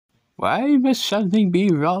Why must something be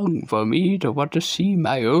wrong for me to want to see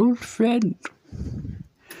my old friend?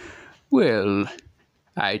 Well,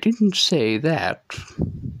 I didn't say that.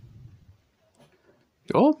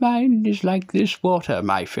 Your mind is like this water,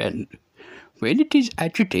 my friend. When it is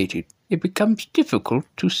agitated, it becomes difficult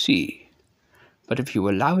to see. But if you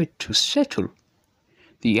allow it to settle,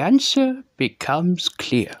 the answer becomes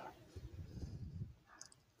clear.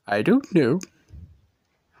 I don't know.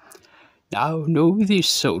 Now know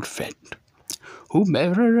this, old friend.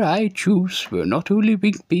 Whomever I choose will not only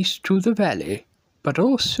bring peace to the valley, but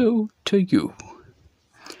also to you.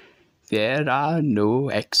 There are no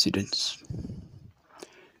accidents.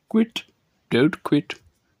 Quit, don't quit.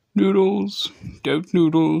 Noodles, don't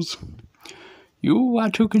noodles. You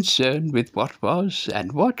are too concerned with what was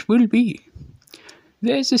and what will be.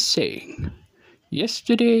 There's a saying,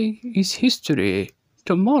 yesterday is history,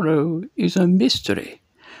 tomorrow is a mystery.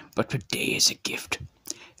 But today is a gift.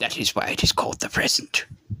 That is why it is called the present.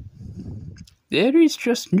 There is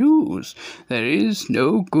just news. There is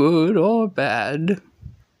no good or bad.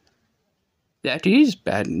 That is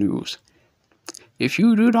bad news. If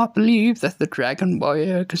you do not believe that the dragon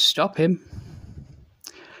warrior can stop him,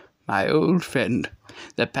 my old friend,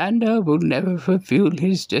 the panda will never fulfill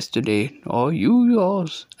his destiny, or you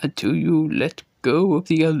yours, until you let go of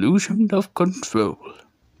the illusion of control.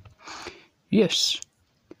 Yes.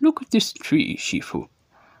 Look at this tree, Shifu.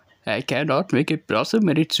 I cannot make it blossom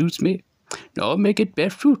when it suits me, nor make it bear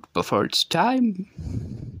fruit before its time.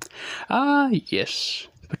 Ah, yes,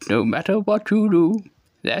 but no matter what you do,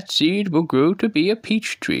 that seed will grow to be a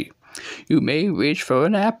peach tree. You may wish for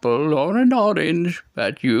an apple or an orange,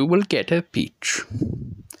 but you will get a peach.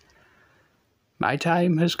 My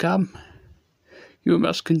time has come. You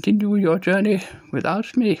must continue your journey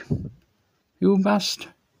without me. You must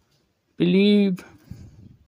believe